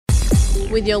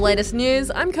With your latest news,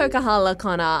 I'm Kokahala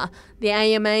Connor. The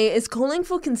AMA is calling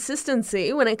for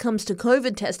consistency when it comes to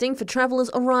COVID testing for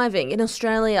travellers arriving in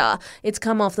Australia. It's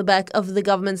come off the back of the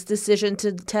government's decision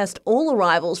to test all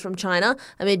arrivals from China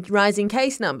amid rising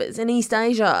case numbers in East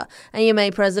Asia.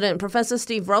 AMA President Professor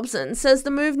Steve Robson says the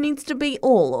move needs to be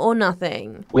all or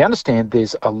nothing. We understand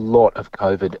there's a lot of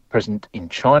COVID present in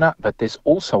China, but there's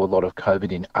also a lot of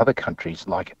COVID in other countries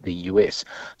like the US.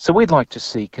 So we'd like to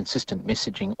see consistent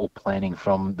messaging or planning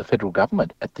from the federal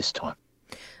government at this time.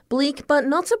 Bleak but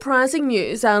not surprising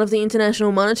news out of the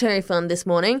International Monetary Fund this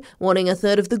morning, warning a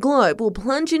third of the globe will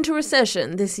plunge into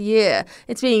recession this year.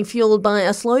 It's being fueled by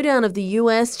a slowdown of the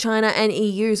US, China and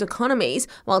EU's economies,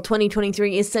 while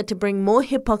 2023 is set to bring more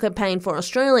hip pocket pain for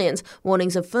Australians,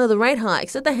 warnings of further rate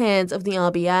hikes at the hands of the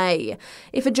RBA.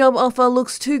 If a job offer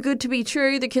looks too good to be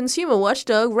true, the consumer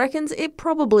watchdog reckons it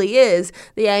probably is.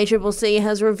 The ACCC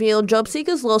has revealed job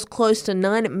seekers lost close to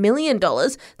 $9 million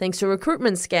thanks to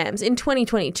recruitment scams in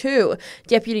 2022.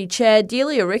 Deputy Chair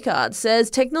Delia Rickard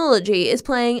says technology is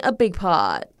playing a big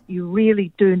part. You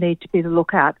really do need to be on the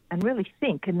lookout and really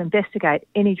think and investigate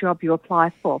any job you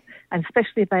apply for, and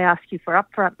especially if they ask you for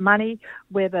upfront money,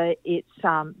 whether it's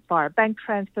via bank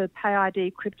transfer, pay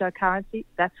ID, cryptocurrency,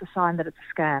 that's a sign that it's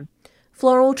a scam.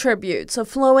 Floral tributes are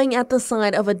flowing at the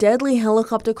site of a deadly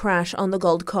helicopter crash on the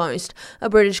Gold Coast. A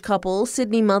British couple,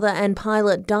 Sydney mother and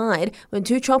pilot, died when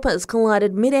two choppers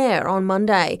collided mid-air on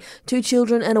Monday. 2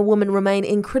 children and a woman remain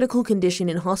in critical condition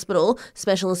in hospital.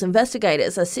 Specialist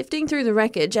investigators are sifting through the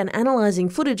wreckage and analysing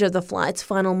footage of the flight's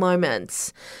final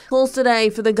moments. Calls today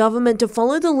for the government to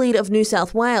follow the lead of New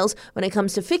South Wales when it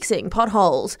comes to fixing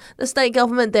potholes. The state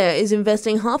government there is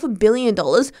investing $500 million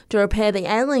to repair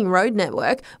the ailing road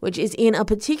network, which is in a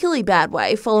particularly bad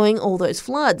way following all those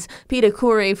floods. Peter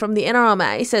Khoury from the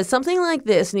NRMA says something like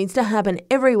this needs to happen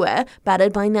everywhere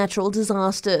battered by natural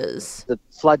disasters. The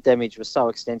flood damage was so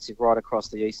extensive right across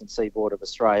the eastern seaboard of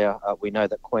Australia. We know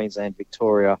that Queensland,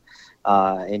 Victoria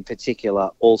in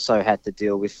particular also had to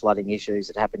deal with flooding issues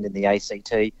that happened in the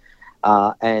ACT.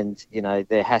 And, you know,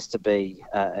 there has to be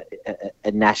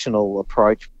a national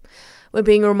approach. We're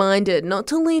being reminded not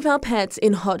to leave our pets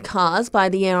in hot cars by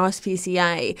the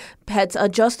RSPCA. Pets are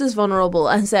just as vulnerable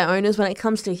as their owners when it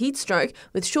comes to heat stroke,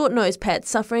 with short-nosed pets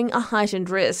suffering a heightened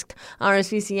risk.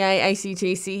 RSPCA ACT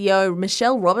CEO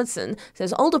Michelle Robertson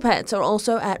says older pets are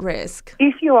also at risk.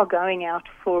 If you are going out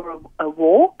for a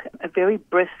walk, a very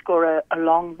brisk or a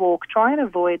long walk, try and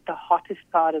avoid the hottest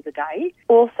part of the day.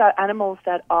 Also, animals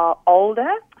that are older,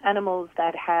 animals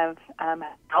that have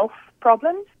health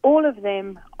problems, all of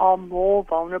them are more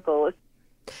vulnerable.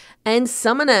 And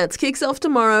Summer Nats kicks off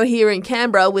tomorrow here in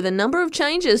Canberra with a number of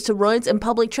changes to roads and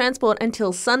public transport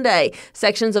until Sunday.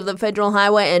 Sections of the Federal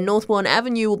Highway and Northbourne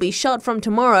Avenue will be shut from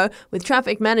tomorrow with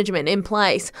traffic management in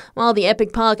place, while the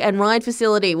Epic Park and Ride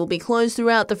facility will be closed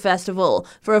throughout the festival.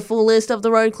 For a full list of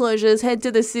the road closures, head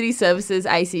to the City Services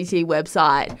ACT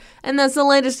website. And that's the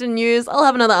latest in news. I'll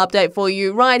have another update for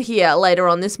you right here later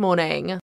on this morning.